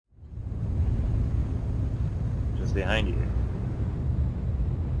It's behind you.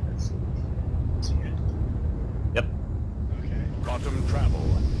 Let's see. See it? Yep. Okay. Quantum travel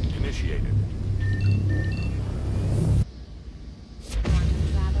initiated.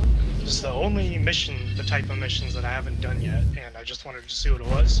 This is the only mission, the type of missions that I haven't done yet, and I just wanted to see what it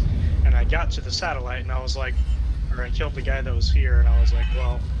was. And I got to the satellite, and I was like, or I killed the guy that was here, and I was like,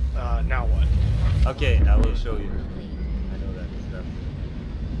 well, now what? Okay, I will show you. I know that stuff.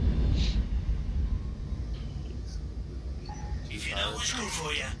 If you know what's good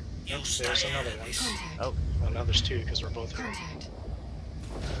for you, you'll Nope, stay there's out another of one. this. Oh, Well, now there's two, because we're both here.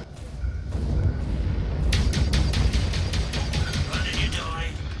 Run and you die.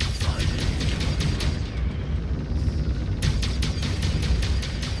 Fight.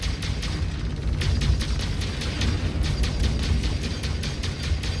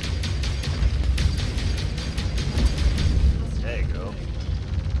 there you go.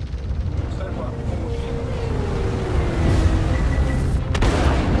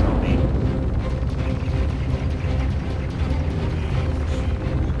 Tell me.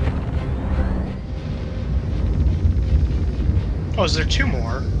 Oh, is there two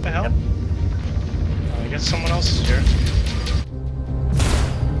more? What the hell? Yep. I guess someone else is here.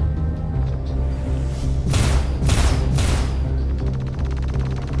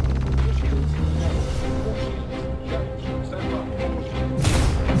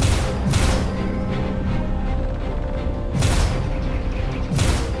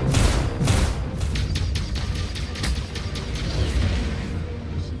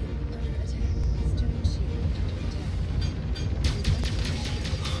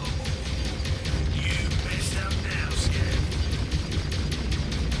 You messed up now, Scan.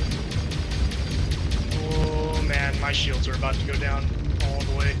 Oh man, my shields are about to go down all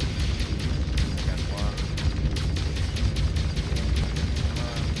the way. I got one.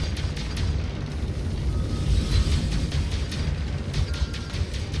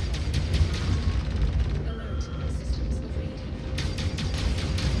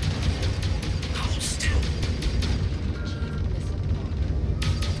 Hold still.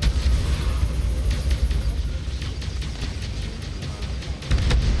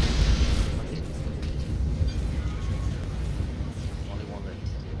 Only one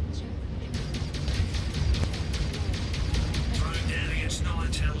left. Throwing down against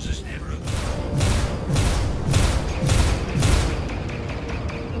nine tails is never a good.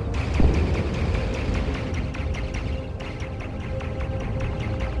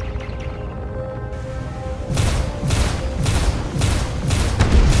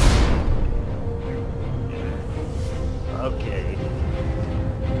 Okay.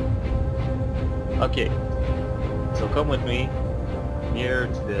 Okay. So come with me near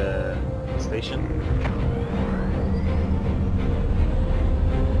to the station.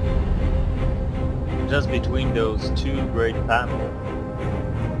 Just between those two great panels.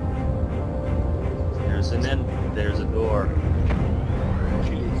 There's an end, there's a door.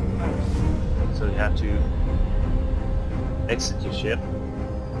 So you have to exit your ship.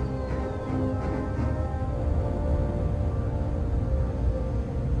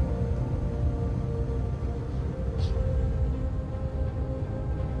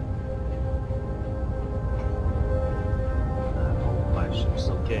 I hope my ship's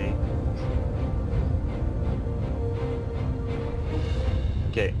okay.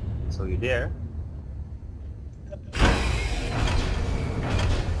 Okay, so you're there. See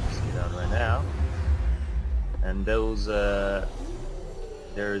that right now. And those,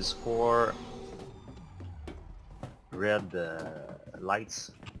 there's 4 red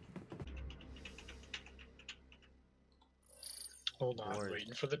lights. Hold on, Lord.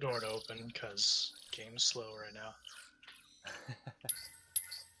 waiting for the door to open, because game's slow right now.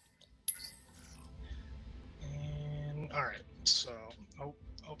 And, alright, so, oh,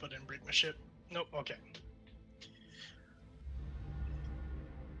 hope I didn't break my ship. Nope, okay.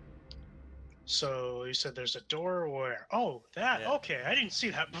 So, you said there's a door where? Oh, that, Yeah. okay, I didn't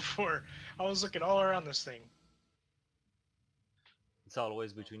see that before. I was looking all around this thing. It's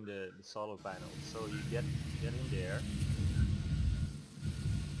always between the solar panels. So you get in there.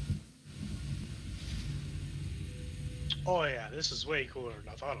 Oh yeah, this is way cooler than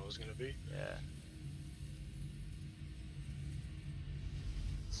I thought it was gonna be. Yeah.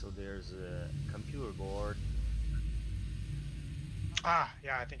 So there's a computer board. Ah,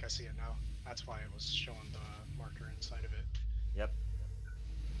 yeah, I think I see it now. That's why it was showing the marker inside of it. Yep.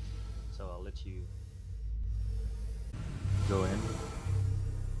 So I'll let you go in.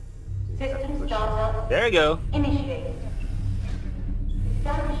 System startup There you go. initiated.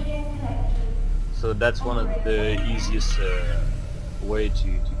 Establishing connection. So that's one of the easiest way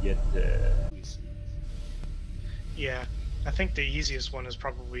to get Yeah, I think the easiest one is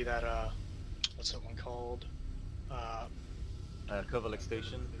probably that, what's that one called? Kovalek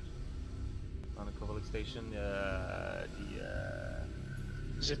Station. On a Kovalek Station,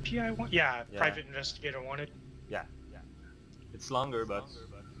 Is it PI1? Yeah, Yeah. Private Investigator Wanted. yeah. It's longer, but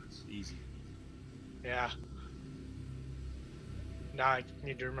it's easy. Yeah. Now I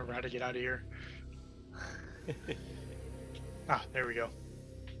need to remember how to get out of here. Ah, there we go.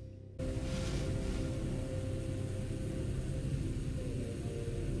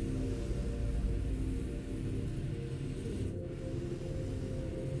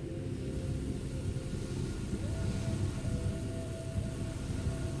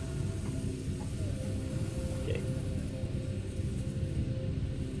 Okay.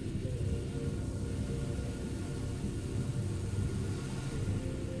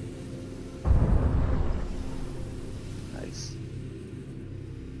 Nice.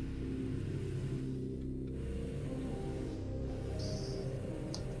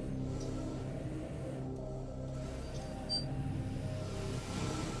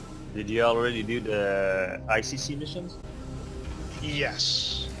 Did you already do the ICC missions?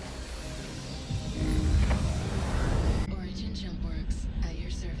 Yes. Origin jump works at your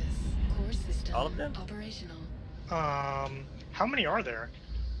service. Core system All of them? operational. How many are there?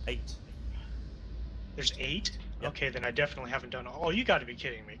 8. There's 8? Yep. Okay, then I definitely haven't done all. Oh, you gotta be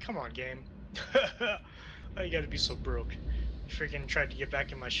kidding me. Come on, game. Oh, you gotta be so broke. Freaking tried to get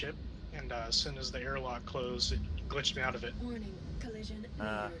back in my ship, and as soon as the airlock closed, it glitched me out of it. Warning, collision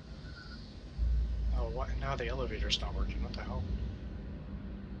Ah. near. Oh, what? Now the elevator's not working. What the hell?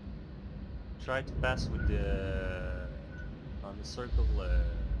 Try to pass with the on the circle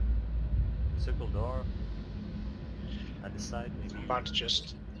door at the side, maybe. I'm about to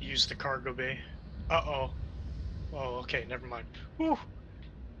just use the cargo bay. Uh-oh. Oh, okay, never mind. Whew!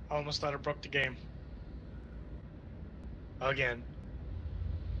 I almost thought I broke the game. Again.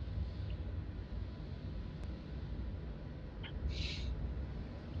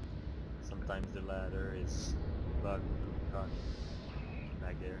 Sometimes the ladder is bugged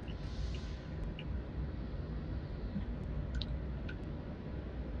back there.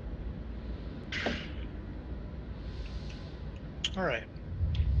 Alright.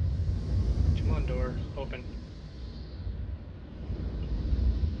 Come on, door. Open.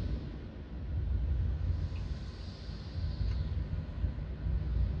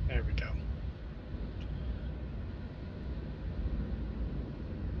 There we go.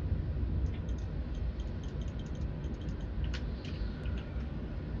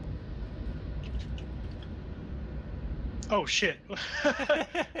 Oh shit.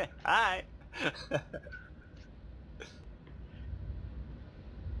 Hi!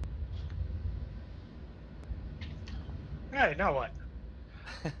 Hey, now what?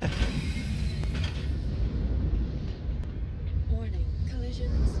 Warning,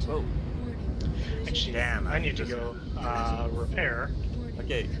 collision stern. Whoa. Warning, collision. Actually, Damn, I need to go repair. Warning,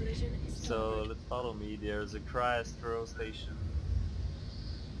 Okay, collision so let's follow me. There's a cryostro station.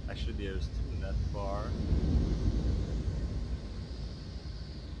 Actually, there's 2 not far.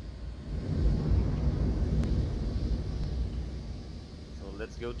 So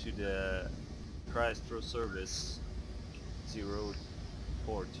let's go to the cryostro service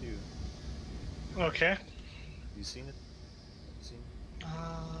 042. Okay. You seen it? Seen?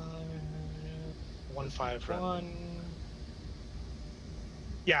 151.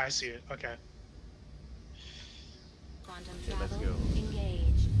 Yeah, I see it. Okay. Quantum Okay, let's travel go.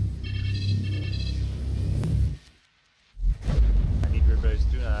 engaged. I need repairs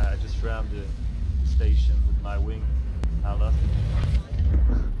too. I just rammed the station with my wing. I lost it.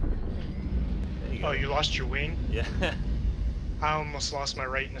 There you go. Oh, you lost your wing? Yeah. I almost lost my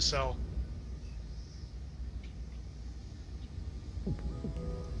right nacelle.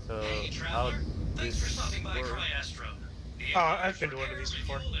 So Hey, how traveler. Thanks this for stopping by work? Cryastro. The I've been to one of these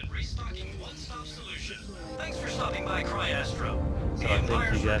before. renewal and restocking one-stop solution. Thanks for stopping by Cryastro. So The I think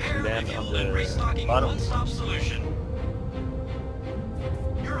Empire's you have to repair, land refuel, on and the restocking bottom. one-stop solution.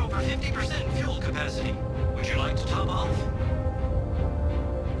 You're over 50% fuel capacity. Would you like to top off?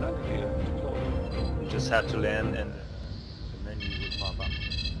 You just have to land and the menu will pop up.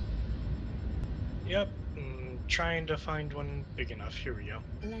 Yep. Trying to find one big enough. Here we go.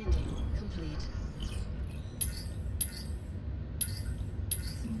 Landing complete.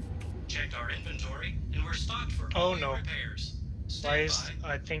 Checked our inventory, and we're stocked for Oh, all no. your repairs. Why Stand is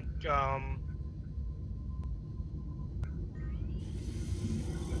by. I think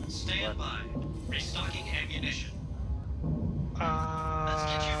Stand by. Restocking ammunition. Let's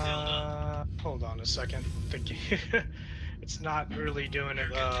get you filled up. Hold on a second. The it's not really doing it. You're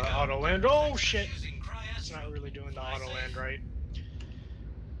good to go. Auto land. Oh shit! Using Cryastro It's not really doing the auto land right.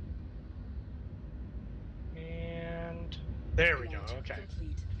 And there we go. Okay.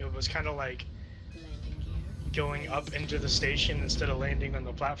 Complete. It was kind of like Landing gear. going up into the station instead of landing on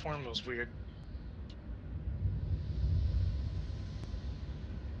the platform. It was weird.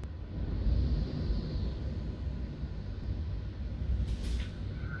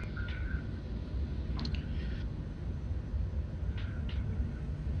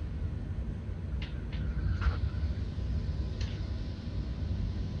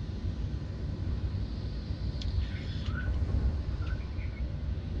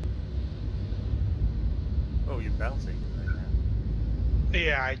 Oh, you're bouncing right now.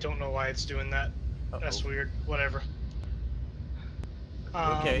 Yeah, I don't know why it's doing that. That's weird. Whatever.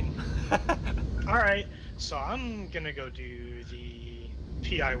 Okay. Alright, so I'm gonna go do the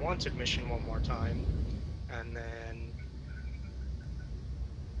PI Wanted mission one more time, and then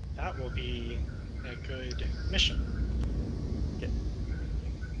that will be a good mission. Okay.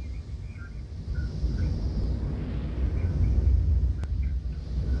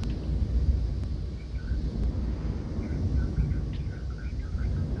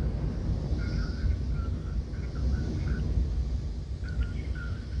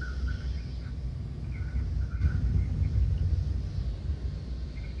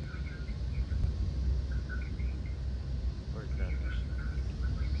 Where's that mission?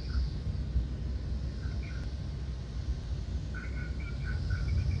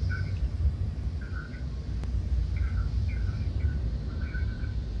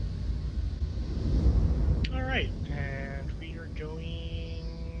 Alright, and we are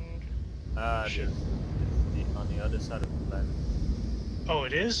going... It's on the other side of the planet. Oh,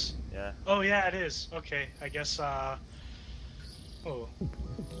 it is? Yeah. Oh, yeah, it is. Okay, I guess, Oh. Welcome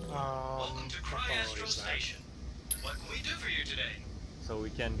to what Cryastro is that? Station. What can we do for you today? So we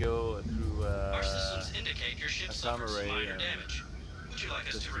can go through Our systems indicate your ship a suffers summary minor and- damage. Would you like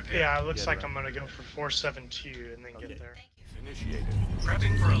us to repair? Yeah, it looks Get like around. I'm gonna go for 472 and then Okay. get there. Initiated.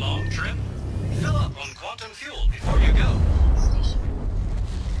 Prepping for a long trip? Fill up on quantum fuel before you go.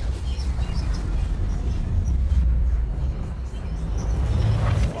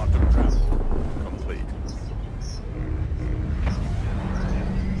 Quantum travel complete.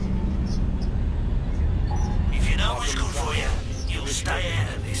 If you know what's good for you, you'll stay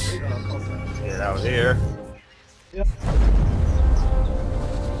out of this. Let's get out here.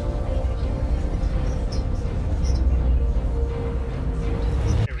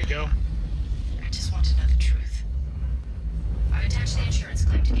 Here we go. I just want to know the truth. I've attached the insurance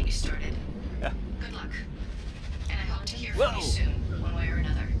claim to get you started. Yeah. Good luck. And I hope to hear Whoa. from you soon, one way or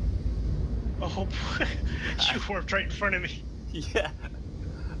another. Oh, you warped right in front of me. Yeah.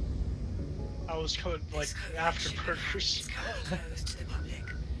 I was going like afterburgers. Coming closed to the public.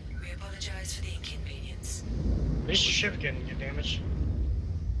 We apologize for the inconvenience. This ship getting get damaged.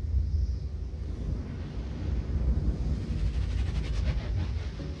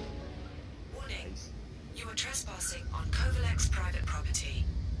 Warning. Nice. You are trespassing on Kovalek's private property.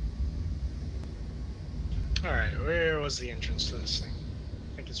 Alright, where was the entrance to this thing?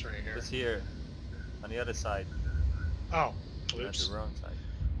 I think it's right here. It's here. On the other side. Oh, That's oops. the wrong side.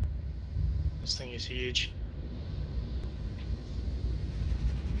 This thing is huge.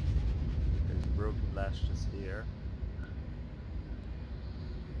 There's broken glass just here.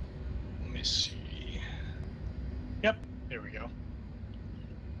 Let me see. Yep, there we go.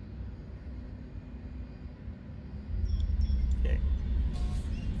 Okay.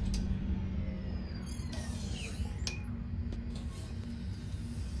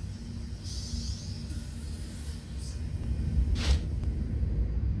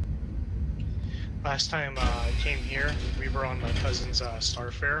 Last time I came here, we were on my cousin's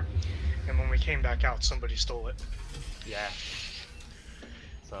Starfare, and when we came back out, somebody stole it. Yeah.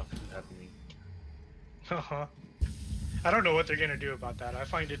 Stuff happening. Uh-huh. I don't know what they're gonna do about that. I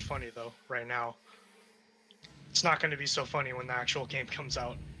find it funny though, right now. It's not gonna be so funny when the actual game comes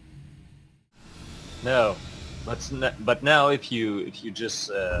out. No, but now if you just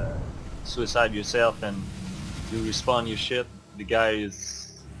suicide yourself and you respawn your ship, the guy is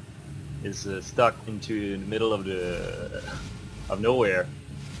stuck into the middle of nowhere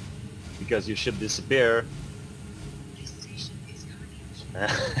because your ship disappeared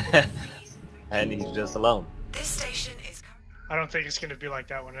and he's just alone. This station is I don't think it's gonna be like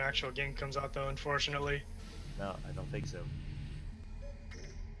that when an actual game comes out though, unfortunately. No, I don't think so.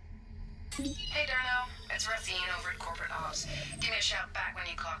 Hey Darno, it's Racine over at Corporate Ops. Give me a shout back when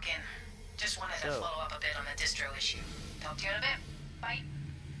you clock in. Just wanted to So. follow up a bit on the distro issue. Talk to you in a bit. Bye.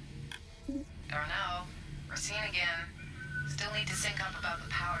 Darno, Racine again. Still need to sync up about the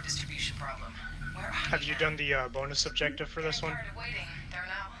power distribution problem. Where are Have you done the bonus objective for this one? Tired of waiting. There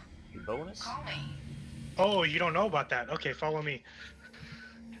now. The bonus? Call me. Oh, you don't know about that. Okay, follow me.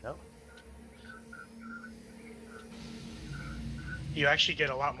 No. You actually get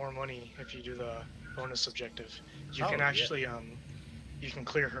a lot more money if you do the bonus objective. You Oh, can yeah. actually, you can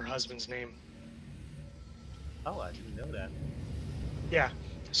clear her husband's name. Oh, I didn't know that. Yeah.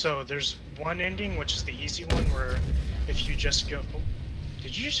 So there's one ending, which is the easy one, where if you just go... Oh,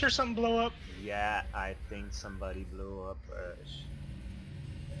 did you just hear something blow up? Yeah, I think somebody blew up.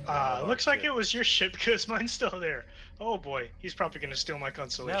 Looks like ship. it was your ship because mine's still there. Oh boy, he's probably gonna steal my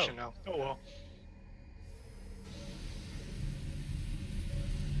Constellation now. Oh well.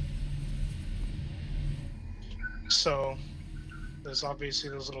 So, there's obviously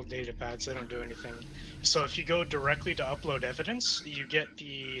those little data pads, they don't do anything. So if you go directly to upload evidence, you get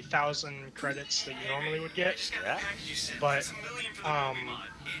the 1,000 credits that you normally would get, Yeah. but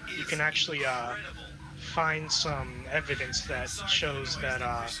you can actually find some evidence that shows that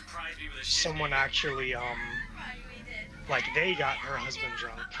someone actually like they got her husband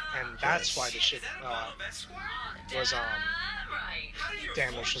drunk, and that's why the ship was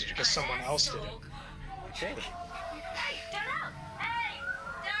damaged, was because someone else did it. Okay.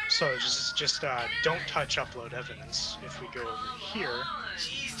 So just don't touch upload evidence. If we go over here,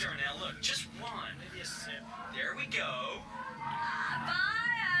 Jeez, Darnell, look, just one. Maybe a sip. There we go.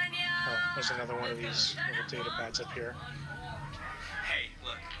 oh, there's another one of these little data pads up here. Hey,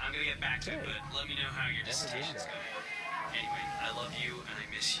 look, I'm gonna get back to it, but let me know how your dissertation's going. Anyway, I love you and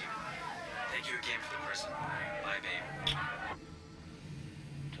I miss you. Thank you again for the present. Bye, babe.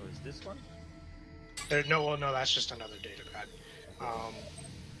 So is this one? No, well, no, that's just another data pad.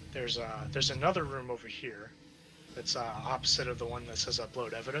 There's another room over here that's opposite of the one that says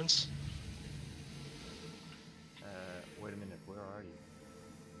upload evidence. Wait a minute, where are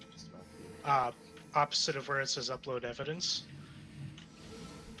you? Just about here. Opposite of where it says upload evidence.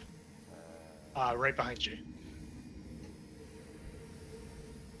 Right behind you.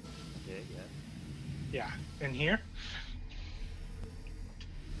 Okay, yeah. Yeah, in here.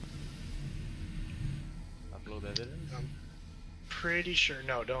 Upload evidence? Pretty sure.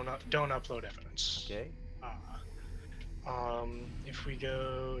 No, don't upload evidence. Okay. If we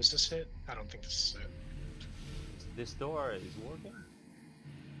go, is this it? I don't think this is it. This door is working?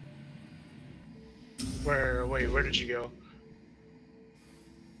 Wait, where did you go?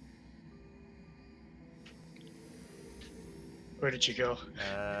 Where did you go?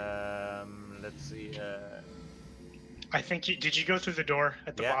 Let's see, I think did you go through the door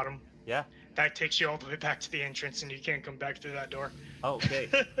at the Yeah. bottom? yeah. That takes you all the way back to the entrance, and you can't come back through that door. Oh, okay.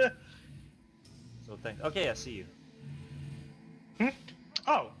 So thanks. Okay, I see you.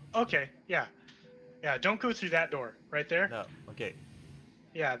 Oh, okay, yeah. Yeah, don't go through that door, right there. No, okay.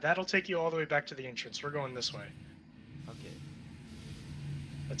 Yeah, that'll take you all the way back to the entrance. We're going this way. Okay.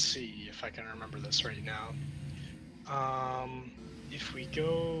 Let's see if I can remember this right now. If we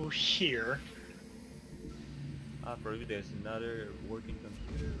go here... Probably there's another working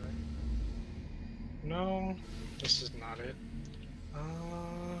computer, right? No, this is not it.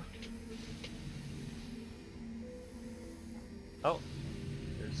 Oh,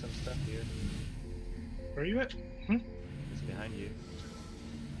 there's some stuff here. Where are you at? It's behind you.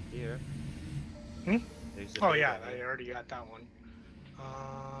 Here. There's a Oh data yeah, here. I already got that one.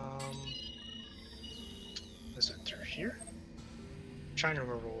 Is it through here? I'm trying to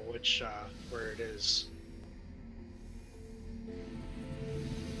remember which, where it is.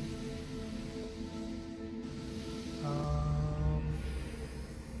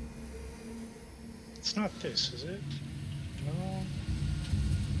 It's not this, is it? No.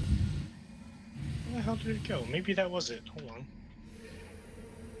 Where the hell did it go? Maybe that was it. Hold on.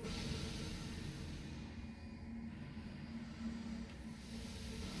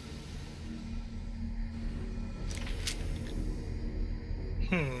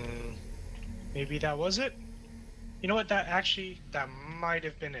 Maybe that was it? You know what, that might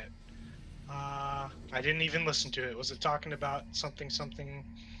have been it. I didn't even listen to it. Was it talking about something,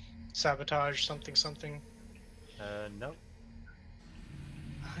 sabotage, something? No.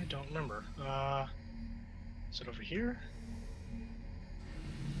 I don't remember. Is it over here?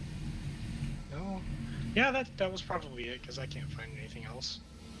 No. Yeah, that was probably it, because I can't find anything else.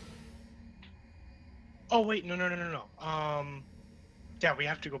 Oh, wait, no. Yeah, we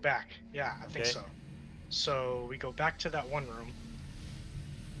have to go back. Yeah, I think Okay. so. So, we go back to that one room.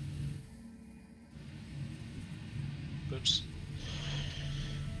 Oops.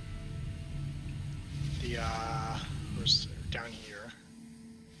 Where's down here?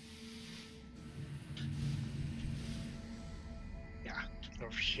 Yeah,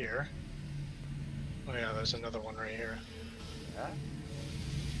 over here. Oh yeah, there's another one right here. Yeah?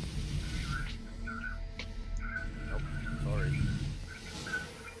 Nope, sorry.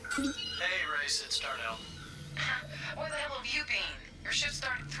 Hey, Race, it's Darnell. Where the hell have you been? Your shift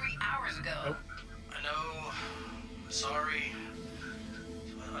started 3 hours ago. Nope. I know. Sorry.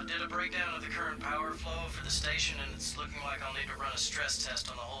 I did a breakdown of the current power flow for the station, and it's looking like I'll need to run a stress test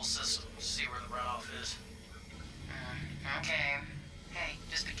on the whole system to see where the runoff is. Okay. Hey,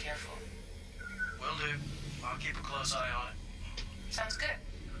 just be careful. Will do. I'll keep a close eye on it. Sounds good.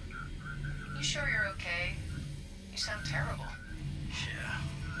 You sure you're okay? You sound terrible. Yeah.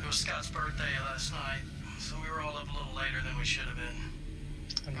 It was Scott's birthday last night, so we were all up a little later than we should have been.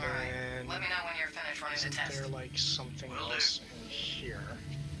 And All right. then Let me know when you're finished running the isn't test. there like something Will do. else in here?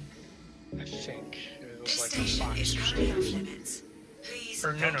 I think it was This like a station box is or currently something. off limits. Please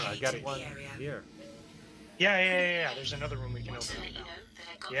Or no, I vacate got the one area. here. Yeah. There's another room we can Want to open let right you now. know that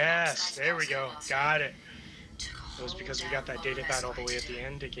I got Yes, the there we go. last Got it. Took a It was whole because we damn got that lot data pad all the way at less the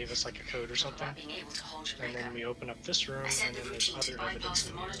end. It gave us like a code or something. about being able to hold your And then liquor. we open up this room, I and set the then there's routine to other evidence bypass the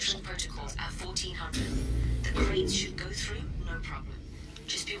in here or monitoring something. protocols at 1400. The crates should go through, no problem.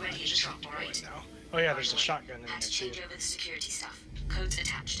 Just be ready to drop, alright? Now. Oh yeah, there's a shotgun in there Had to too. change over the security stuff. Codes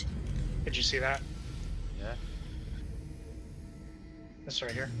attached. Did you see that? Yeah. This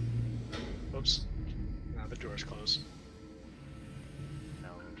right here. Oops. Now the door's closed.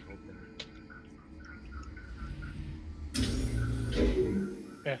 Now open.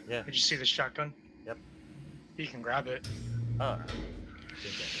 Yeah. Yeah. Did you see the shotgun? Yep. You can grab it. Oh. I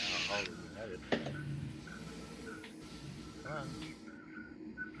think I already have it. Come on.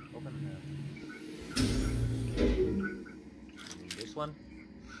 Open now. This one?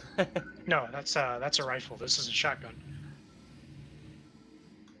 No, that's a rifle. This is a shotgun.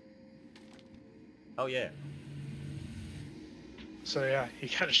 Oh yeah. So yeah, he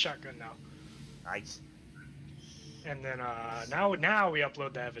got a shotgun now. Nice. And then now we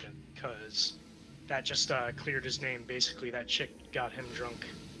upload the evidence because that just cleared his name. Basically, that chick got him drunk,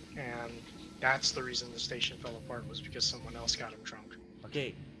 and that's the reason the station fell apart, was because someone else got him drunk.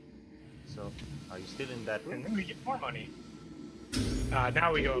 Okay. So, are you still in that And room? then we get more money.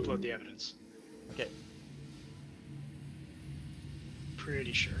 Now we go upload the evidence. Okay.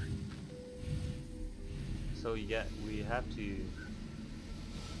 Pretty sure. So yeah, we have to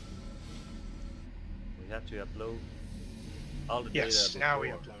upload all the Yes, data. now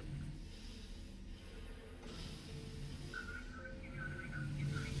we before. upload.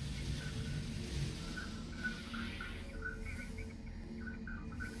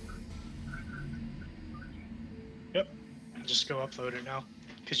 Yep. Just go upload it now.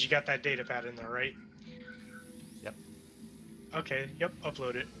 Because you got that data pad in there, right? Yep. Okay, yep,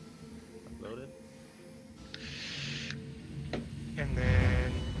 upload it. Uploaded. And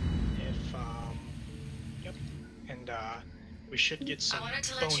then if yep. And we should get some I wanted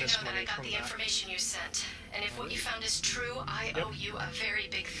to let you know bonus that I money got from the that. information you sent. And if what you found is true, I Yep. owe you a very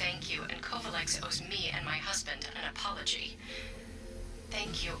big thank you, and Kovalex owes me and my husband an apology.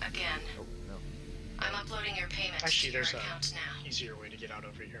 Thank you again. Oh no. I'm uploading your payment Actually, to your there's a account now. easier way to get out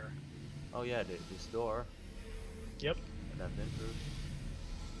over here. Oh yeah, this door Yep. that I've been through.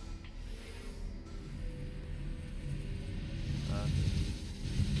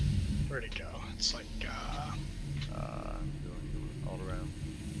 Where'd it go? It's like Going all around.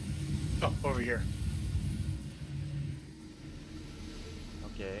 oh, over here.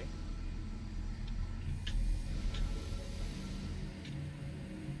 Okay.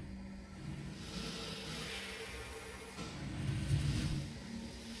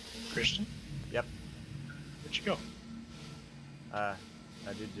 Christian, Yep. where'd you go? I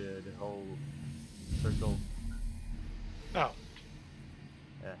did the whole circle. Oh.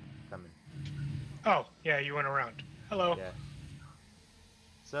 Yeah, coming. Oh, yeah, you went around. Hello. Yeah.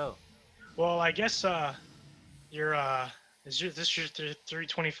 So, Well, I guess your is your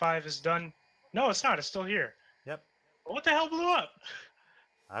 325 is done? No, it's not. It's still here. yep. What the hell blew up?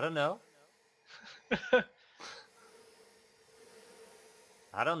 I don't know.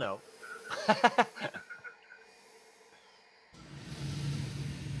 I don't know.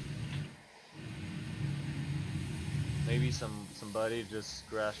 Maybe somebody just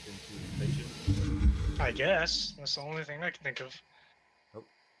crashed into the station. I guess that's the only thing I can think of. Oh,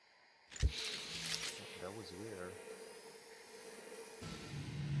 that was weird.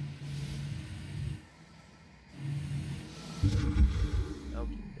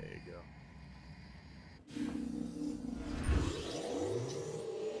 Okay, there you go.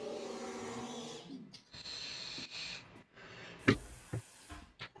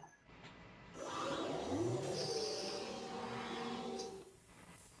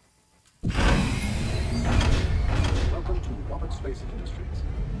 Space Industries.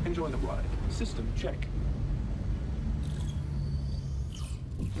 Enjoy the ride. System check.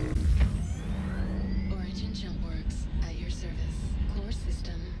 Origin jump works at your service. Core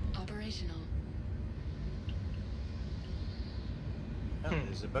system operational. Oh,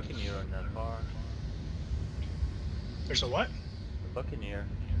 there's a Buccaneer on that bar. There's a what? A Buccaneer.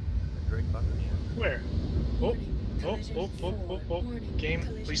 A great Buccaneer. Where? Oh, oh. Game,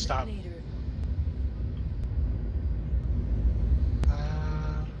 please stop.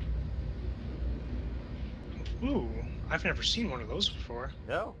 Ooh, I've never seen one of those before.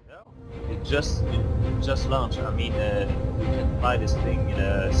 No. It just launched. I mean, you can buy this thing in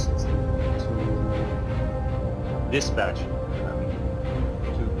a 62 dispatch. I mean,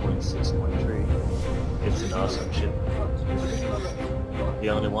 2.6.3. It's an awesome ship. The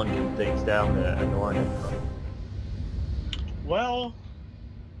only one can take down a Hornet. Well,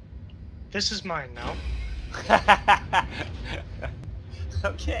 this is mine now.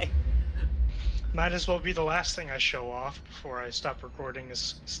 Okay. Might as well be the last thing I show off before I stop recording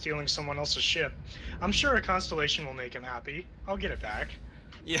is stealing someone else's ship. I'm sure a Constellation will make him happy. I'll get it back.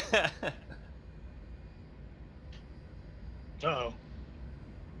 Yeah. Uh-oh.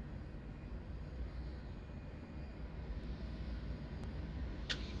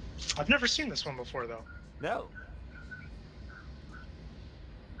 I've never seen this one before, though. No.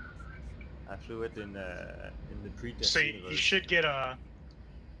 I flew it in the pre-test So universe. you should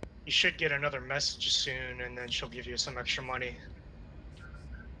get another message soon, and then she'll give you some extra money.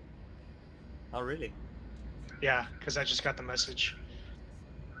 Oh, really? Yeah, because I just got the message.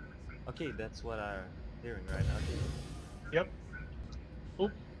 Okay, that's what I'm hearing right now. Okay. Yep.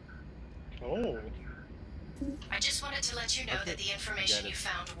 Oop. Oh. I just wanted to let you know Okay. that the information Got it. you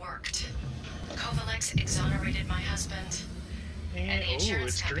found worked. Kovalex exonerated my husband, and the Oh,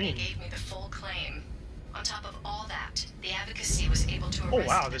 insurance it's company green. gave me the full claim. On top of all that, the advocacy was able to Oh, arrest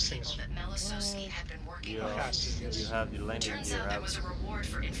wow, the this people thing's- that Melisowski had been working You, on. you have your landing Turns gear out there out. was a reward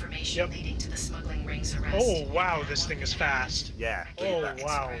for information Yep. leading to the smuggling ring's arrest. Oh, wow, this thing is fast. Yeah. Oh, pretty fast.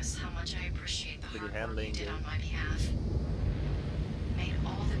 wow. Express how much I appreciate the Pretty hard work you handling, did yeah. on my behalf. Made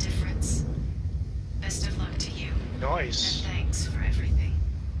all the difference. Best of luck to you, and Nice. thanks for everything.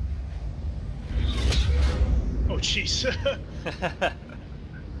 Oh, jeez.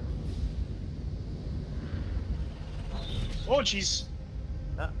 Oh, jeez.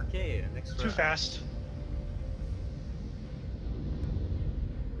 Okay, next Too round. fast.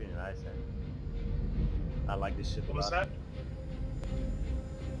 Really nice. I like this ship a What was lot. that?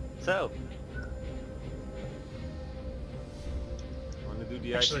 So, want to do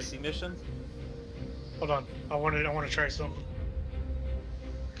the Actually- ICC mission? Hold on. I want to try something.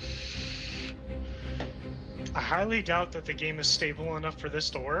 I highly doubt that the game is stable enough for this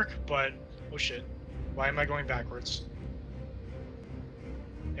to work, but oh shit. Why am I going backwards?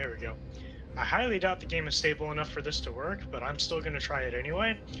 There we go. I highly doubt the game is stable enough for this to work, but I'm still gonna try it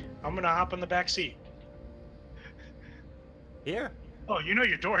anyway. I'm gonna hop in the back seat. Here? Oh, you know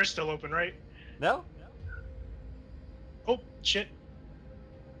your door is still open, right? No? Oh, shit.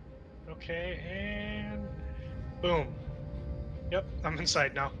 Okay, and boom. Yep, I'm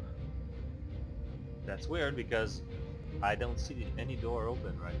inside now. That's weird because I don't see any door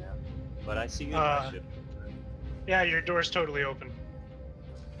open right now. But I see you in my ship. Yeah, your door's totally open.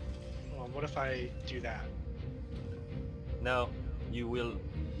 Well, what if I do that? No, you will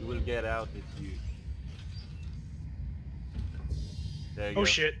get out if you... There you Oh go.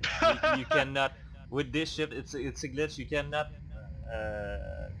 shit. You cannot... With this ship, it's a glitch. You cannot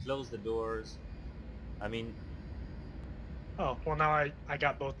close the doors. I mean, Oh, well now I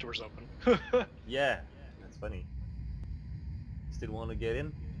got both doors open. yeah, that's funny. Still want to get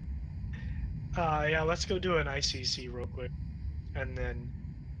in? Yeah, let's go do an ICC real quick. And then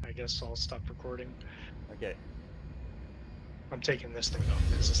I guess I'll stop recording. Okay. I'm taking this thing though,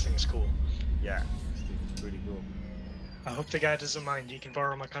 because this thing is cool. Yeah, this thing is pretty cool. I hope the guy doesn't mind. He can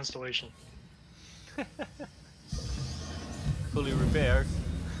borrow my Constellation. Fully repaired.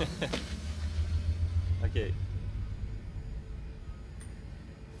 Okay.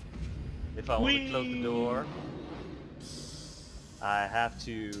 If I want to close the door, I have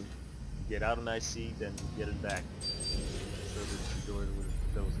to get out of my seat and get it back, so that the door will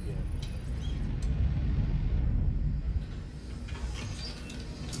close again.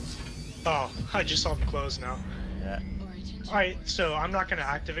 Oh, I just saw them close now. Yeah. Alright, so I'm not gonna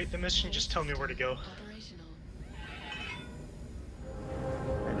activate the mission, just tell me where to go. Operational.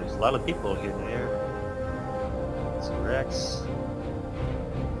 And there's a lot of people here and there. It's a Rex.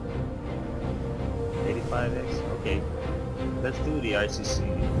 85X. Okay. Let's do the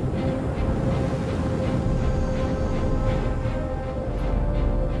ICC.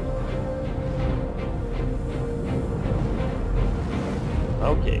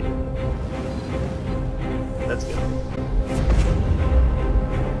 Okay. That's good.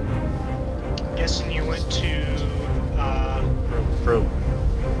 I'm guessing you went to Probe.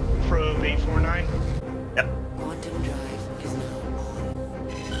 Probe 849. Yep. Quantum drive is now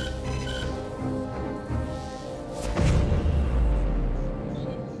on.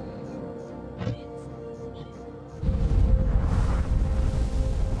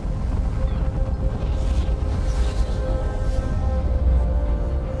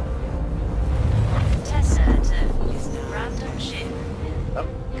 Test center. Random ship. Oh,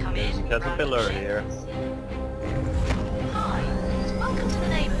 Come there's a in. caterpillar random ship. here. Hi. Welcome to the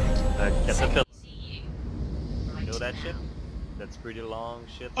neighborhood. Caterpillar. See you. You know that ship? That's pretty long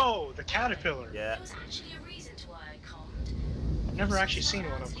ship. Oh, the caterpillar. Yeah. There was actually a reason to why I called. I've never actually seen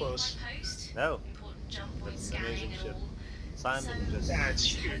one up close. No. Important jump point That's an scanning amazing and ship. all. Simon just. Yeah, it's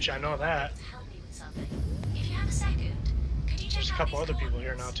huge. I know that. Help me with something. If you have a second, could you check There's a out couple these other people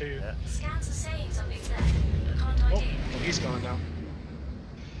here now coordinates? too. Yeah. Scans are saying something's there, but can't Oh, ID it. well, he's gone now.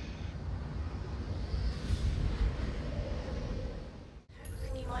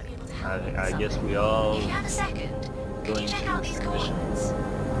 You might be able to help me with I guess something. we all If you have a second, could going you check through out these some missions.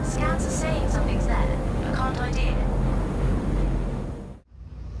 coordinates? Scans are saying something's there, but can't ID it.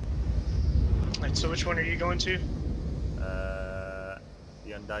 Right, so which one are you going to?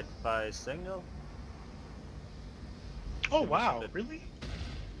 The unidentified signal. Oh wow, really?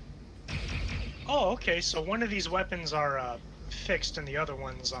 Oh, okay. So one of these weapons are fixed, and the other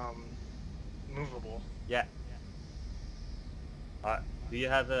one's movable. Yeah. Do you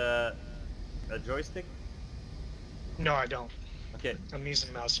have a joystick? No, I don't. Okay. I'm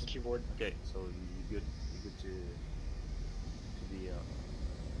using mouse and keyboard. Okay. So you good? You good to be?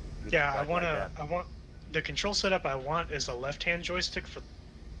 Good Yeah, to fight like that. I want the control setup. I want is a left-hand joystick for,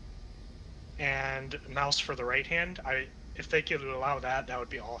 and mouse for the right hand. If they could allow that, that would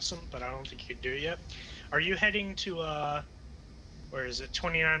be awesome. But I don't think you could do it yet. Are you heading to where is it?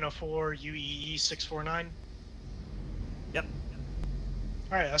 2904 UEE 649. Yep.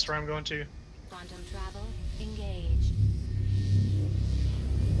 All right, that's where I'm going to. Quantum travel engaged.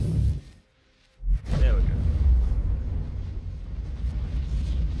 There we go.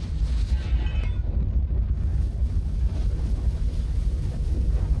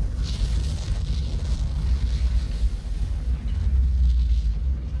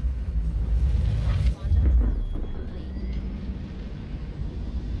 Quantum travel complete.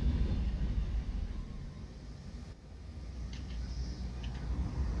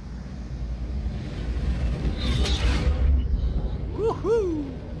 Woohoo!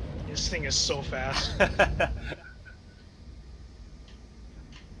 This thing is so fast.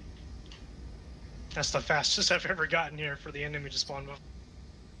 That's the fastest I've ever gotten here for the enemy to spawn before.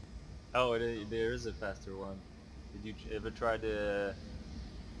 Oh, there is a faster one. Did you ever try the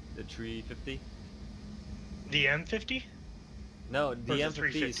 350? The M50? No, the the M50 is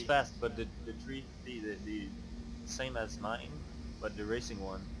 350? fast, but the 350, the same as mine, but the racing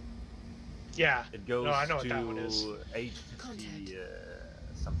one. Yeah. It goes No, I know what to that one is. 850,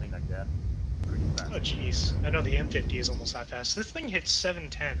 something like that. Pretty fast. Oh jeez. I know the M50 is almost that fast. This thing hits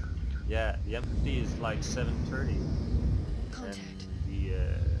 710. Yeah, the M50 is like 730, Contact. and the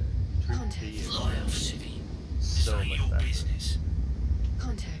 350 is Fly off, Civvy. so Not much your faster. business.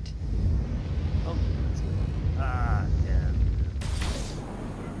 Contact. Oh, that's good. Ah, yeah.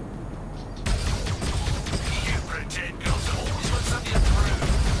 You pretend not to always want something to prove,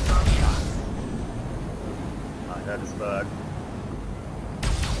 don't ya? My head is bugged.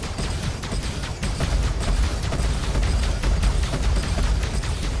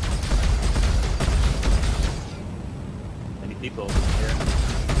 Many people here.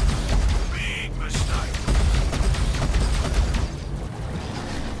 Big mistake.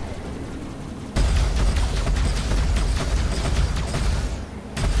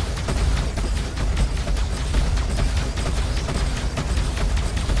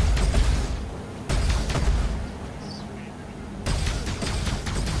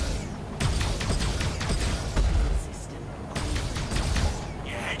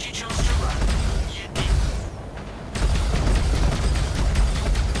 You had your chance to run. You didn't.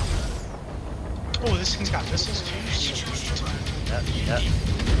 Oh, this thing's got missiles too. You chose to run. Yep, yep.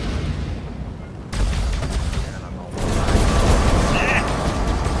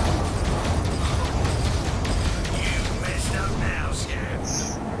 You messed up now,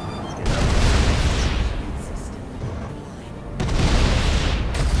 Scabs.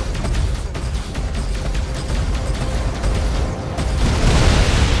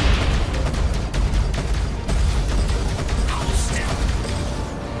 Hold still.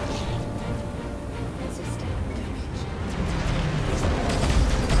 System damage.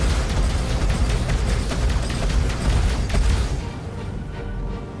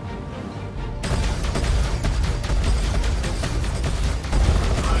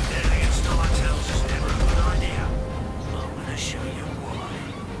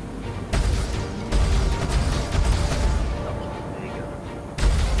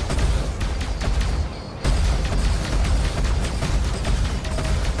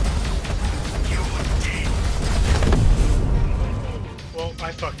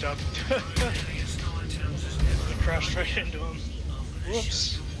 get into him.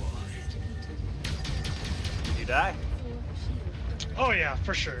 Whoops. Did you die? Oh yeah,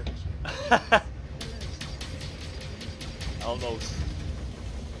 for sure. Almost.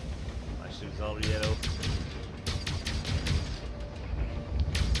 My ship's already at open.